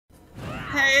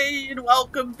Hey, and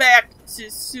welcome back to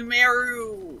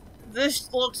Sumeru.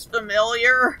 This looks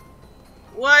familiar.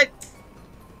 What?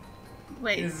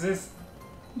 Wait. Is this...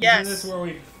 Yes. Isn't this where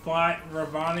we fought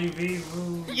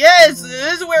Ravar-jafar? Yes,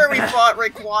 this is where we fought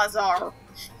Rayquaza.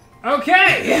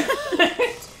 Okay!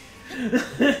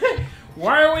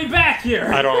 Why are we back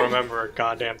here? I don't remember a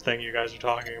goddamn thing you guys are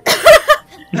talking about.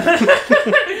 I'm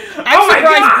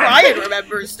surprised Brian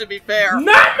remembers, to be fair.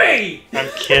 Not me! I'm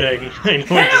kidding. I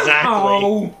know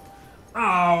exactly.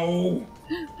 Oh.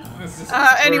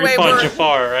 Anyway, we're we're...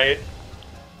 Jafar, right?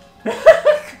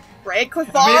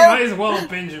 Rayquaza? I mean, it might as well have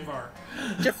been Jafar.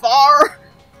 Jafar?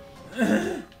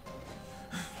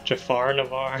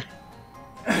 Jarfarnavar.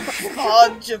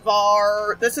 Oh,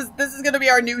 Jafar. This is gonna be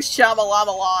our new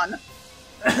Shyamalamalan.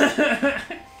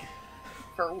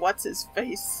 For what's his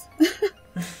face?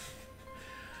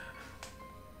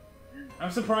 I'm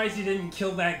surprised you didn't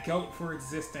kill that goat for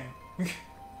existing.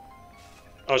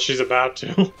 Oh, she's about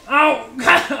to. Oh!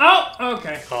 Oh!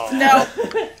 Okay. Oh. No.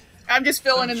 I'm just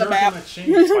filling in the map.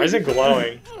 Why is it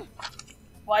glowing?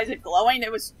 Why is it glowing?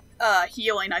 It was,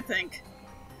 healing, I think.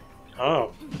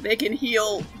 Oh. They can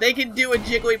heal. They can do a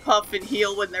Jigglypuff and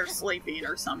heal when they're sleeping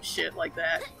or some shit like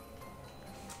that.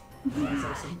 That's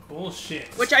like some bullshit.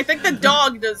 Which I think the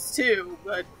dog does too,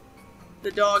 but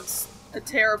the dog's a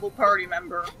terrible party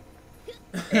member.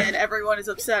 And everyone is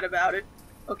upset about it.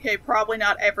 Okay, probably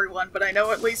not everyone, but I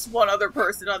know at least one other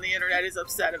person on the internet is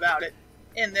upset about it.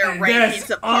 In their rankings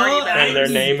of party members. And their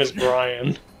name is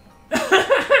Brian.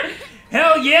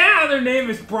 Hell yeah, their name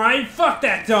is Brian. Fuck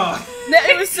that dog.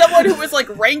 It was someone who was like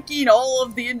ranking all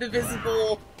of the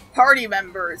Indivisible party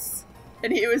members.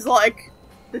 And he was like,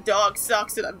 the dog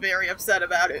sucks and I'm very upset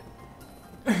about it.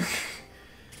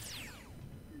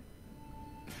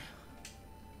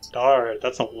 Darn,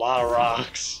 that's a lot of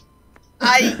rocks.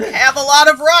 I have a lot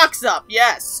of rocks up,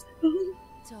 yes.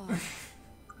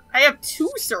 I have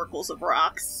 2 circles of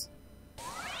rocks.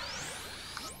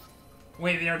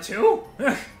 Wait, there are 2?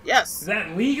 Yes. Is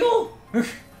that legal?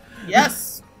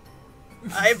 Yes.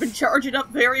 I've been charging up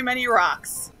very many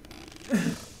rocks.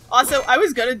 Also, I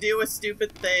was gonna do a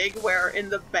stupid thing where in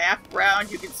the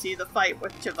background you can see the fight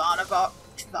with Jarfarnavar.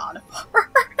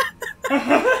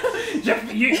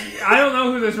 I don't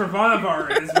know who this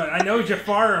Ravar-jafar is, but I know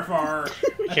Jarfarnavar.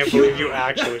 I can't believe you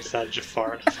actually said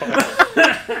Jarfarnavar.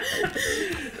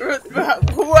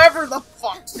 Whoever the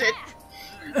fuck's it.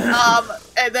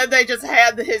 And then they just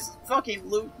had his fucking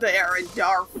loot there and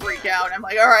Dar freak out. I'm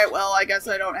like, alright, well, I guess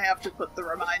I don't have to put the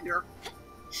reminder.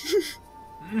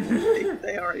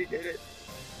 They already did it.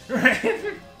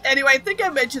 Right. Anyway, I think I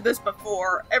mentioned this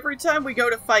before. Every time we go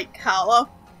to fight Kala,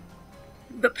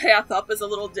 the path up is a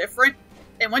little different.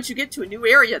 And once you get to a new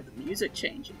area, the music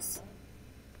changes.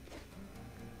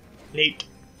 Neat.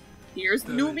 Here's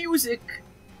the new music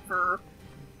for...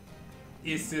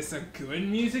 Is this a good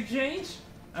music change?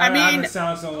 I mean... It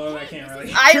sounds so low, I can't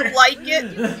really... I like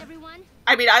it.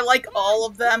 I mean, I like all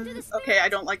of them. Okay, I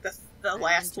don't like the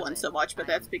last one so much, but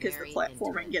that's because the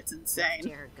platforming gets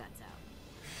insane.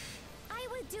 I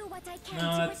will do what I can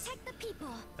to protect the people.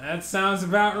 That sounds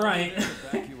about right.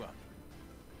 Back you up.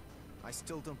 I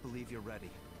still don't believe you're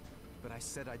ready, but I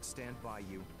said I'd stand by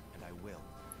you, and I will.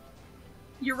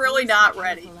 You're really not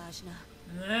ready.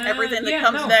 Everything that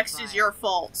comes next is your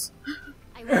fault.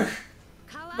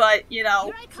 But, you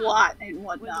know, plot and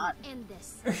whatnot.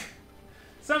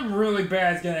 Something really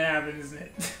bad's gonna happen, isn't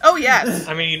it? Oh, yes.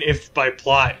 I mean, if by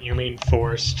plot you mean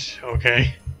forced,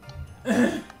 okay?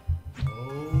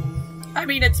 I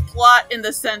mean, it's plot in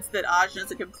the sense that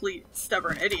Ajna's a complete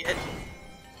stubborn idiot.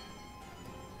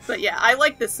 But yeah, I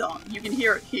like this song. You can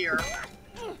hear it here.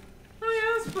 Oh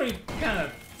yeah, that's pretty kind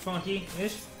of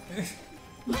funky-ish.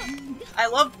 I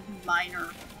love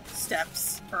minor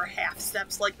steps, or half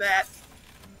steps like that.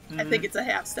 I think it's a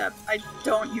half step. I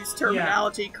don't use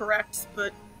terminology correct,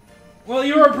 but... Well,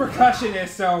 you're a percussionist,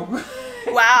 so...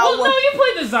 Wow. Well, no, you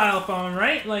played the xylophone,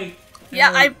 right? Like...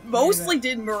 Yeah, I mostly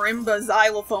did marimba,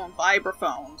 xylophone,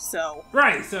 vibraphone, so...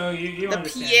 Right, so you the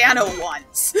understand. piano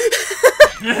ones.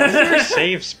 There's a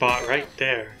save spot right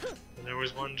there. And there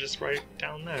was one just right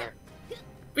down there.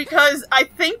 Because I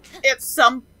think at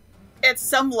some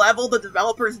level the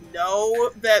developers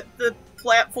know that the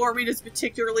platforming is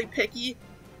particularly picky.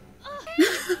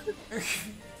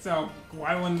 So,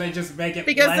 why wouldn't they just make it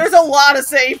Because less? there's a lot of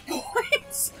save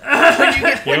points.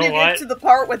 When you get to the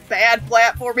part with bad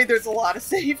platforming, there's a lot of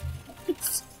save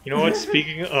points. You know what?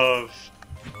 Speaking of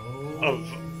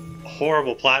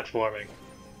horrible platforming,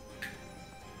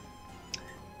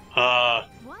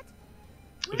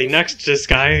 the next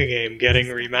Disgaea game getting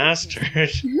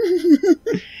remastered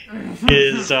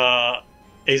is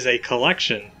is a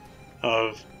collection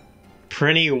of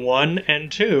Prinny 1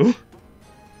 and 2.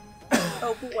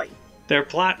 Oh boy. They're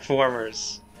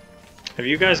platformers. Have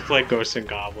you guys played Ghosts and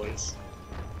Goblins?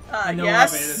 I know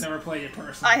Yes. of it. I've never played it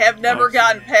personally. I have never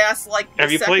gotten past, like, the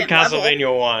Have you played second level.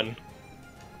 Castlevania 1?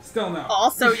 Still no.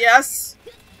 Also, yes.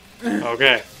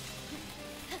 Okay.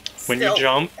 When Still you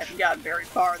jump, haven't gotten very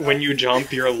far, though. when you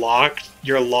jump, you're locked.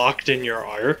 You're locked in your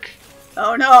arc.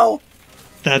 Oh no!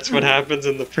 That's what happens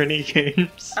in the Prinny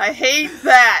games. I hate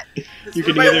that! It's You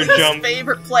can my either least jump-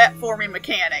 favorite platforming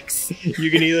mechanics.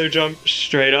 You can either jump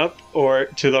straight up or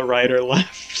to the right or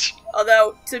left.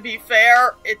 Although, to be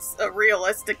fair, it's a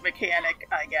realistic mechanic,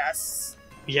 I guess.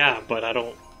 Yeah, but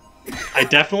I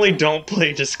definitely don't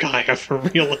play Disgaea for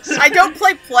realism. I don't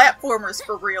play platformers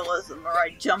for realism, or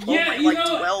I jump Yeah, only you like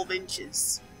know- 12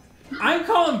 inches. I'm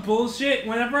calling bullshit.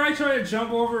 Whenever I try to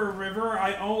jump over a river,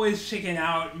 I always chicken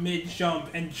out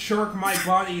mid-jump and jerk my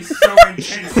body so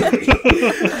intensely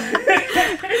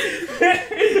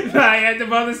that I end up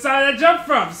on the side I jumped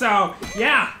from. So,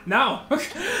 yeah, no.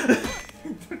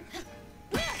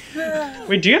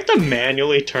 Wait, do you have to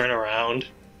manually turn around?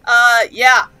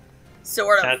 Yeah.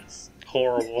 Sort of. That's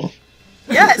horrible.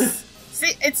 Yes!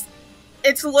 See,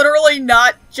 it's literally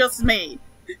not just me.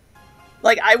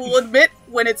 Like, I will admit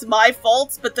when it's my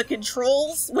fault, but the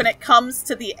controls, when it comes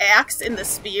to the axe and the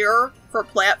spear for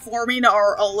platforming,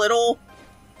 are a little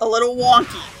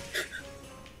wonky.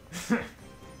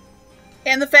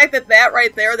 And the fact that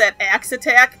right there, that axe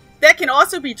attack, that can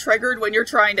also be triggered when you're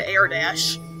trying to air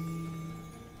dash.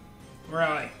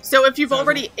 Really? So if you've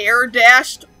already air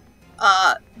dashed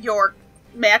your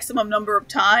maximum number of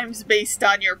times based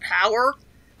on your power,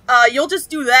 you'll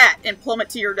just do that and plummet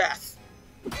to your death.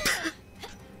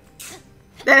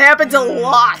 That happens a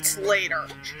lot later.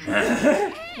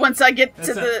 Once I get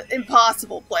to the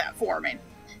impossible platforming.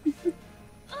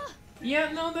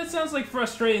 Yeah, no, that sounds like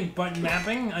frustrating button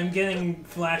mapping. I'm getting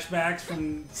flashbacks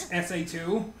from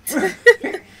SA2.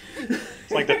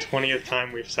 It's like the 20th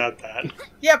time we've said that.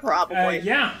 Yeah, probably.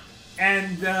 Yeah.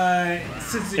 And,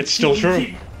 since It's still true.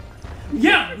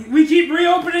 Yeah, we keep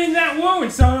reopening that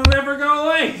wound, so it'll never go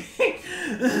away.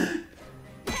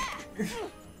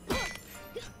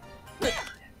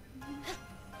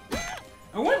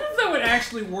 I wonder if that would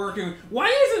actually work. Why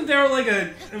isn't there like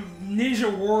a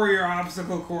Ninja Warrior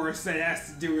obstacle course that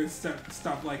has to do with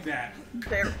stuff like that?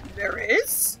 There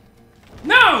is?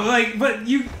 No, like, but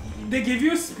they give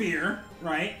you a spear,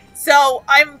 right? So,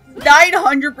 I'm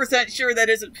 900% sure that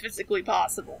isn't physically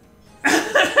possible.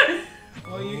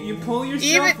 Well, you pull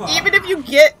yourself up. Even if you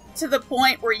get to the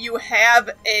point where you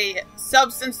have a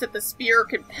substance that the spear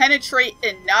can penetrate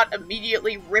and not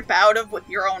immediately rip out of with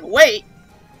your own weight,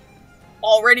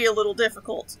 already a little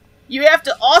difficult. You have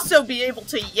to also be able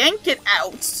to yank it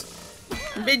out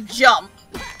mid-jump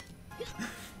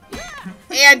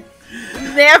and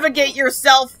navigate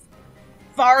yourself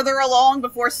farther along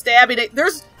before stabbing it.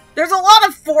 There's a lot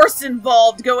of force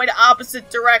involved going opposite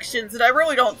directions, and I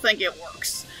really don't think it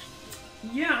works.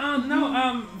 Yeah,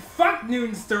 no, fuck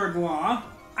Newton's third law.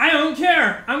 I don't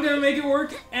care. I'm gonna make it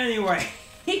work anyway.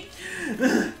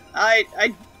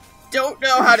 I don't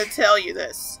know how to tell you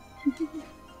this.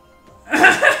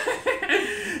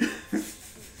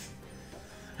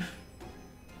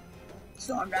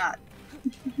 So I'm not.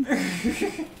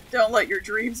 Don't let your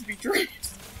dreams be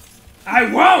dreams.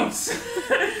 I won't!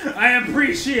 I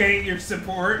appreciate your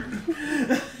support.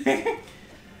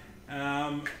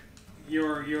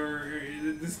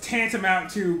 This tantamount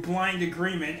to blind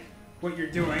agreement, what you're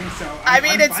doing, so I I'm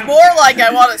mean, it's fine more with like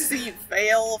that. I want to see you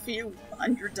fail a few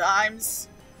 100 times.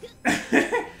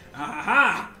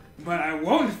 Aha! But I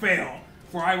won't fail,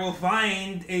 for I will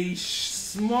find a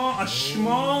small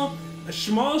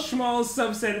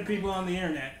subset of people on the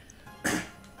internet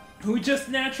who just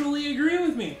naturally agree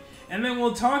with me. And then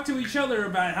we'll talk to each other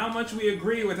about how much we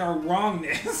agree with our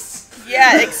wrongness.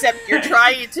 Yeah, except you're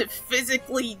trying to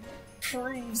physically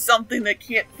prove something that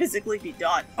can't physically be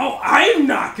done. Oh, I'm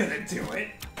not gonna do it!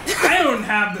 I don't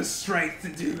have the strength to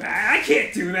do that. I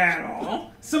can't do that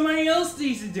all. Somebody else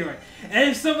needs to do it.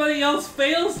 And if somebody else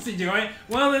fails to do it,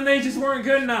 well, then they just weren't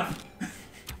good enough.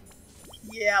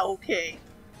 Yeah, okay.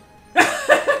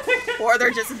 Or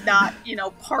they're just not,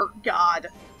 part god.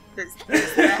 There's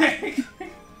that.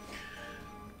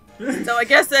 So I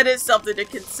guess that is something to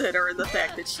consider, the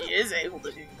fact that she is able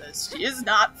to do this. She is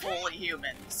not fully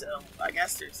human, so I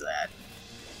guess there's that.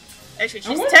 Actually,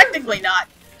 she's technically not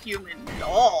human at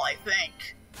all, I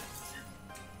think.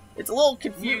 It's a little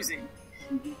confusing.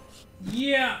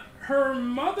 Yeah, her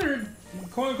mother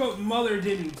quote-unquote mother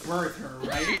didn't birth her,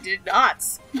 right? She did not.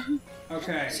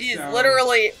 Okay, She is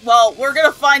literally... Well, we're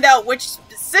gonna find out which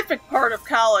specific part of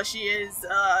Kala she is,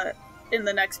 in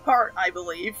the next part, I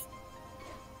believe.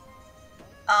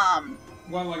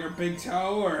 What, like her big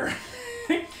toe, or...?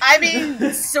 I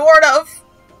mean, sort of.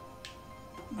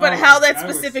 But how that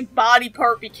was- specific body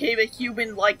part became a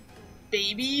human-like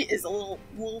baby is a little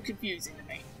confusing to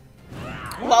me.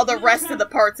 While the rest of the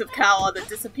parts of Kala that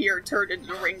disappeared turned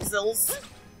into ringzills.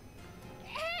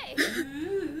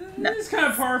 It's kind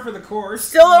of par for the course.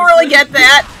 Still don't really get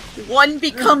that. One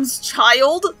becomes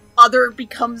child, other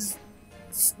becomes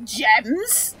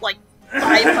gems, like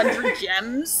 500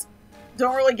 gems.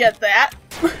 Don't really get that.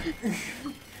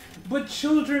 But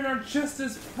children are just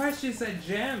as precious as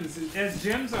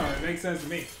gems are. It makes sense to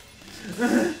me.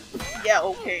 Yeah,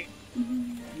 okay.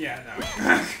 Yeah, no.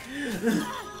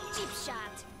 Cheap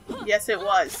shot. Yes, it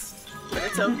was. But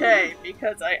it's okay,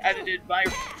 because I edited my...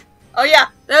 Oh yeah,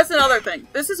 that's another thing.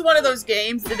 This is one of those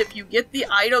games that if you get the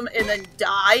item and then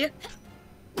die,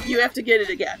 you have to get it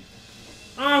again.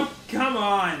 Oh, come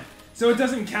on! So it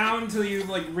doesn't count until you,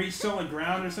 like, reach solid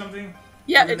ground or something?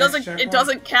 Yeah, The it next doesn't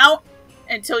checkpoint? count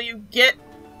until you get...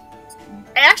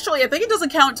 Actually, I think it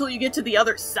doesn't count until you get to the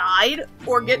other side,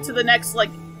 or get to the next,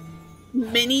 like,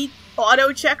 mini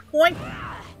auto checkpoint.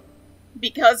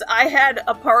 Because I had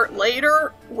a part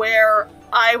later where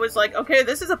I was like, okay,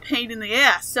 this is a pain in the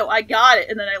ass, so I got it,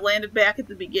 and then I landed back at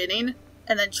the beginning,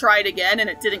 and then tried again, and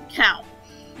it didn't count.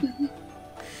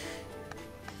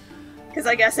 Because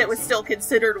I guess it was still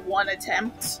considered one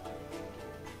attempt.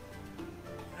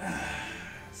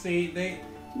 See, they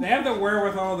have the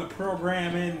wherewithal to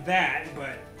program in that,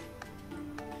 but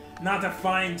not to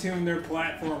fine-tune their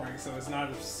platforming, so it's not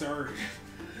absurd.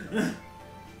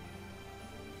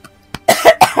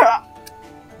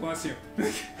 Bless you.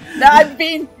 Now I'm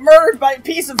being murdered by a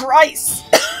piece of rice!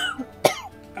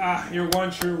 Ah, your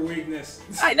one true weakness.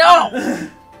 I know!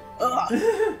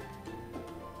 Ugh.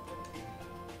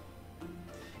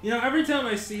 You know, every time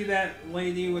I see that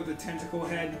lady with the tentacle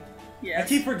head, Yes. I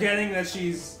keep forgetting that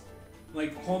she's,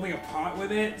 like, holding a pot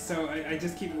with it, so I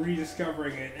just keep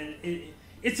rediscovering it, and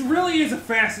it really is a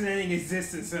fascinating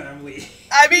existence that I'm leading.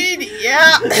 I mean,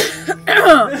 yeah.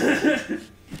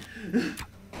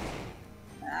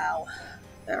 Ow.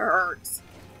 That hurts.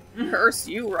 Curse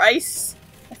you, Rice.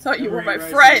 I thought you were my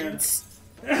Rice, friends.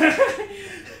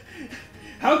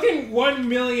 How can 1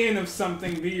 million of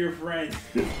something be your friend?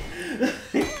 I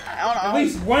don't know. At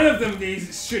least one of them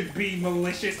should be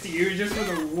malicious to you just for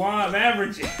the law of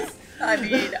averages. I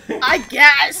mean, I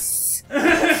guess.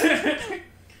 I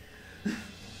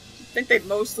think they'd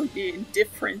mostly be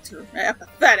indifferent or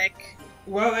apathetic.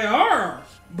 Well, they are,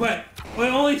 but it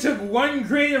only took one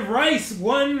grain of rice,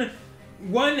 one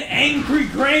angry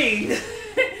grain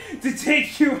to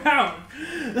take you out.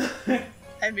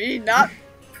 I mean, not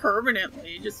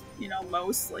permanently, just, you know,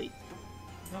 mostly.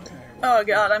 Okay. Oh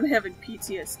god, I'm having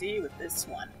PTSD with this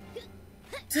one.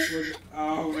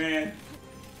 Oh man.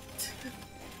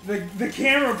 The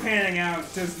camera panning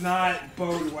out does not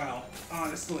bode well,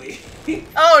 honestly.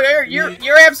 Oh,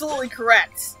 you're absolutely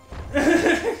correct.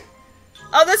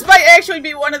 Oh, this might actually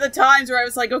be one of the times where I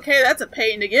was like, okay, that's a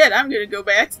pain to get. I'm gonna go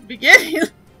back to the beginning.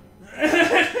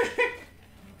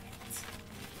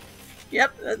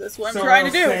 Yep, that's what I'm trying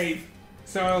to do. Save.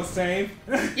 So it'll save?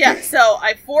 Yeah, so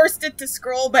I forced it to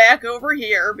scroll back over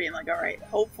here, being like, alright,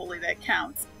 hopefully that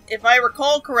counts. If I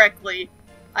recall correctly,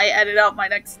 I edited out my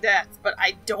next death, but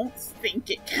I don't think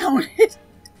it counted.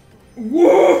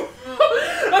 Whoa!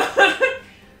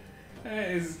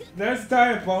 That's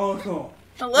diabolical.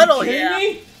 A little, you yeah.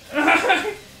 kidding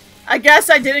me? I guess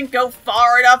I didn't go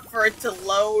far enough for it to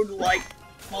load, like...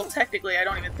 Well, technically, I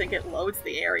don't even think it loads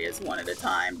the areas one at a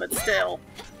time, but still.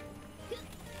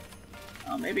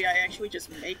 Oh, maybe I actually just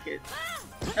make it.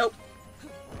 Nope.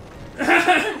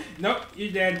 Nope,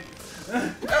 you're dead.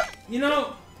 You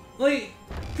know, like,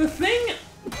 the thing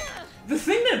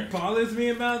that bothers me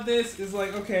about this is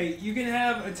like, okay, you can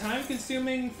have a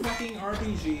time-consuming fucking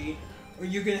RPG, or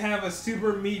you can have a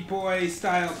Super Meat Boy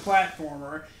style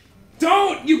platformer.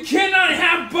 You cannot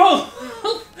have both!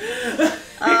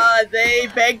 They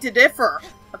beg to differ,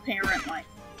 apparently.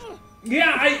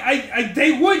 Yeah,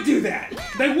 they would do that.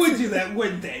 They would do that,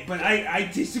 wouldn't they? But I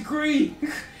disagree.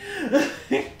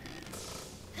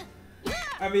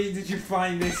 I mean, did you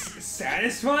find this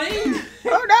satisfying?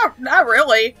 Oh, no, not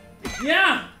really.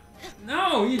 Yeah.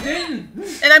 No, you didn't.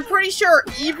 And I'm pretty sure,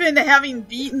 even having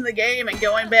beaten the game and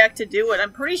going back to do it,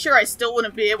 I'm pretty sure I still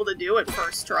wouldn't be able to do it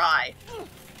first try.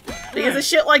 Because of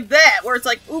shit like that, where it's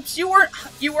like, oops, you weren't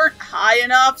high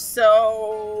enough,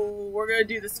 so we're gonna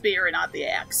do the spear and not the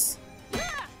axe.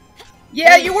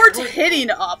 Yeah, you weren't hitting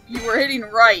up. You were hitting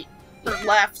right or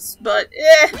left, but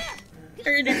you're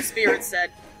gonna do the spirit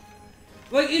said.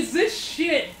 Like, it's this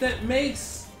shit that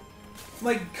makes,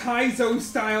 like,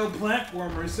 Kaizo-style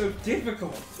platformers so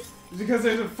difficult. It's because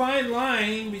there's a fine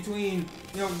line between,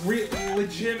 you know,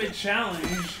 legitimate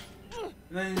challenge and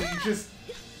then just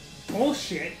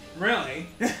bullshit, really.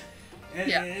 and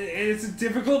it's a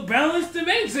difficult balance to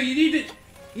make, so you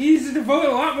need to devote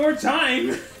a lot more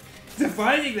time to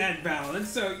finding that balance,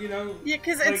 so, you know... Yeah,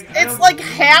 because it's like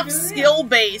half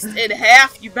skill-based and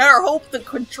half you better hope the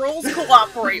controls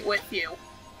cooperate with you.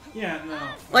 Yeah, no.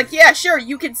 Like, yeah, sure,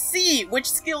 you can see which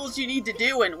skills you need to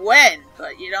do and when,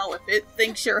 but, you know, if it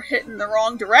thinks you're hitting the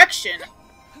wrong direction,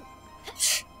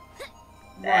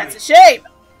 that's a shame.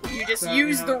 You just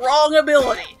used the wrong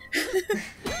ability.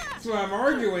 So I'm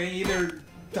arguing, either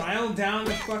dial down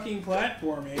the fucking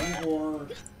platforming, or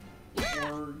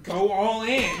go all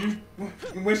in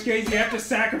which case you have to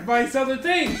sacrifice other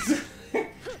things.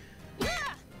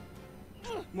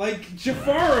 Like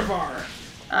Jarfarnavar.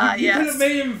 You could have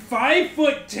made him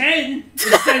 5'10"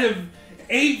 instead of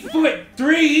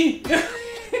 8'3".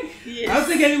 Yes. I don't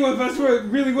think anyone of us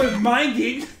really would have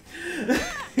minded.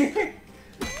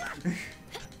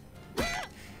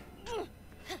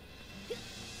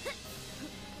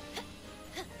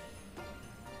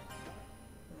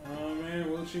 Oh man,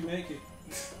 will she make it?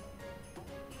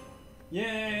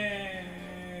 Yay!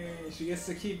 She gets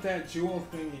to keep that jewel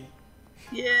thingy.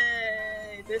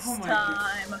 Yay! This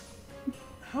time. God.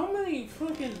 How many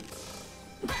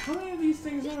of these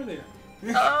things are there?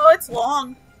 Oh, it's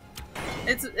long.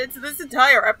 It's this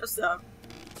entire episode.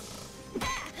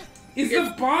 Is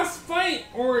the boss fight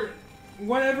or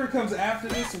whatever comes after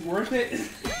this worth it?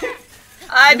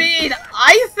 I mean,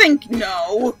 I think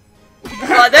no.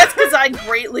 But that's because I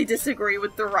greatly disagree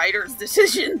with the writer's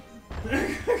decision.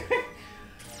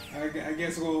 I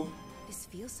guess we'll... This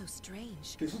feels so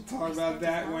strange. Guess we'll talk about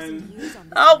that when...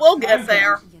 Oh, we'll get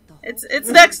there. It's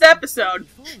next episode.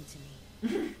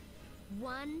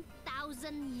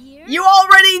 1,000 years? You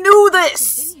already knew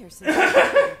this! Been here since we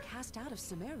were cast out of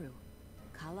Sumeru.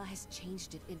 Kala has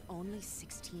changed it in only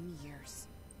 16 years.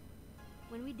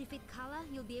 When we defeat Kala,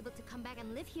 you'll be able to come back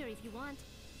and live here if you want.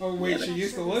 Oh wait, she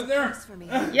used to live there?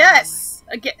 Yes!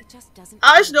 Again,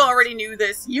 Ajna already knew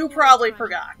this. You probably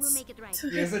forgot. We'll make it right.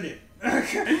 Yes, I did.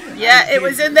 Yeah, it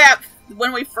was in that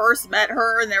when we first met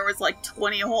her, and there was like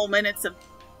 20 whole minutes of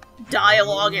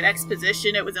dialogue and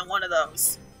exposition. It was in one of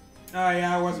those. Oh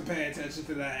yeah, I wasn't paying attention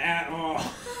to that at all.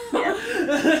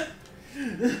 Yeah.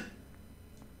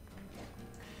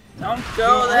 Don't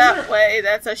go that way.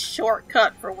 That's a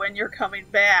shortcut for when you're coming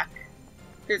back.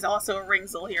 There's also a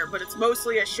Ringsel here, but it's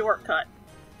mostly a shortcut.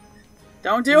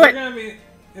 Don't do it!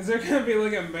 Is there gonna be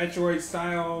like a Metroid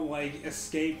style like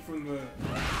escape from the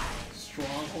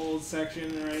stronghold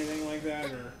section or anything like that,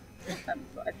 or?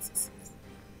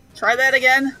 Try that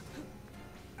again.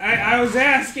 I was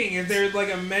asking if there's like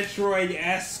a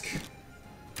Metroid-esque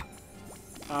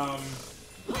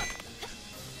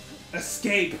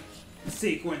escape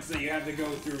sequence that you have to go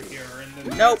through here, and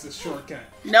then that's a shortcut.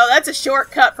 No, that's a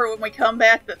shortcut for when we come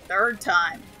back the third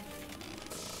time.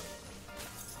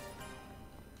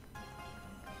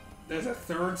 There's a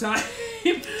third time?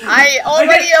 I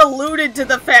already alluded to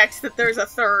the fact that there's a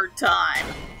third time.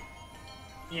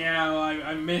 Yeah, well,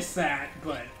 I missed that,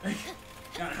 but...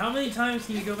 God, how many times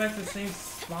can you go back to the same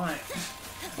spot?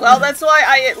 Well, that's why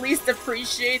I at least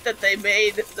appreciate that they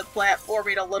made the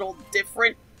platforming a little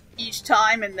different each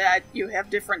time, and that you have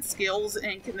different skills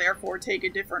and can therefore take a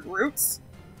different routes.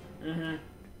 Mm-hmm.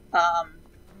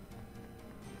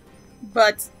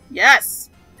 But, yes.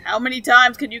 How many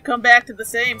times can you come back to the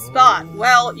same spot?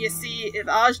 Well, you see, if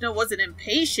Ajna wasn't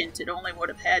impatient, it only would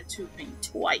have had to be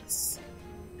twice.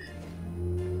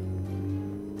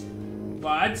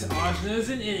 But Ajna's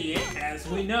an idiot, as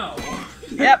we know.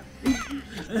 Yep.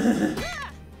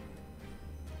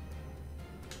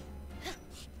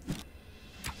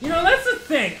 You know, that's the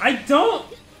thing.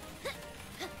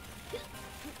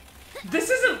 This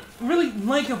isn't really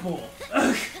likable.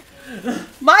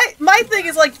 My thing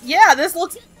is like, yeah, this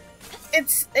looks...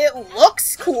 It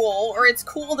looks cool, or it's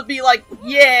cool to be like,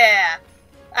 yeah,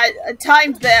 I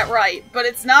timed that right, but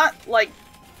it's not, like...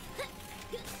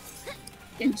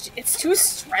 It's too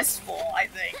stressful, I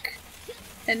think.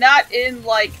 And not in,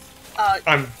 like,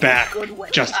 I'm back, good way.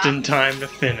 just in time to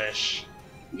finish.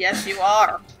 Yes, you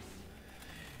are.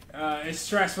 It's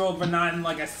stressful, but not in,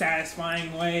 like, a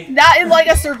satisfying way. Not in, like,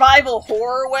 a survival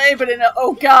horror way, but in a,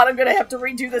 oh god, I'm gonna have to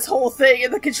redo this whole thing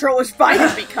and the controller's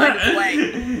biting me kind of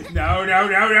way. No, no,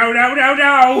 no, no, no, no,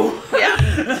 no!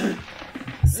 Yeah.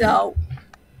 So,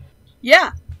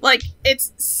 yeah. Like,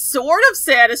 it's sort of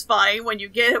satisfying when you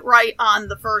get it right on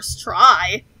the first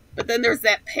try, but then there's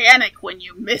that panic when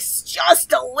you miss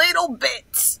just a little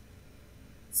bit.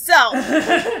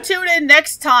 So, tune in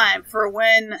next time for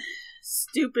when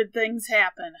stupid things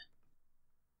happen.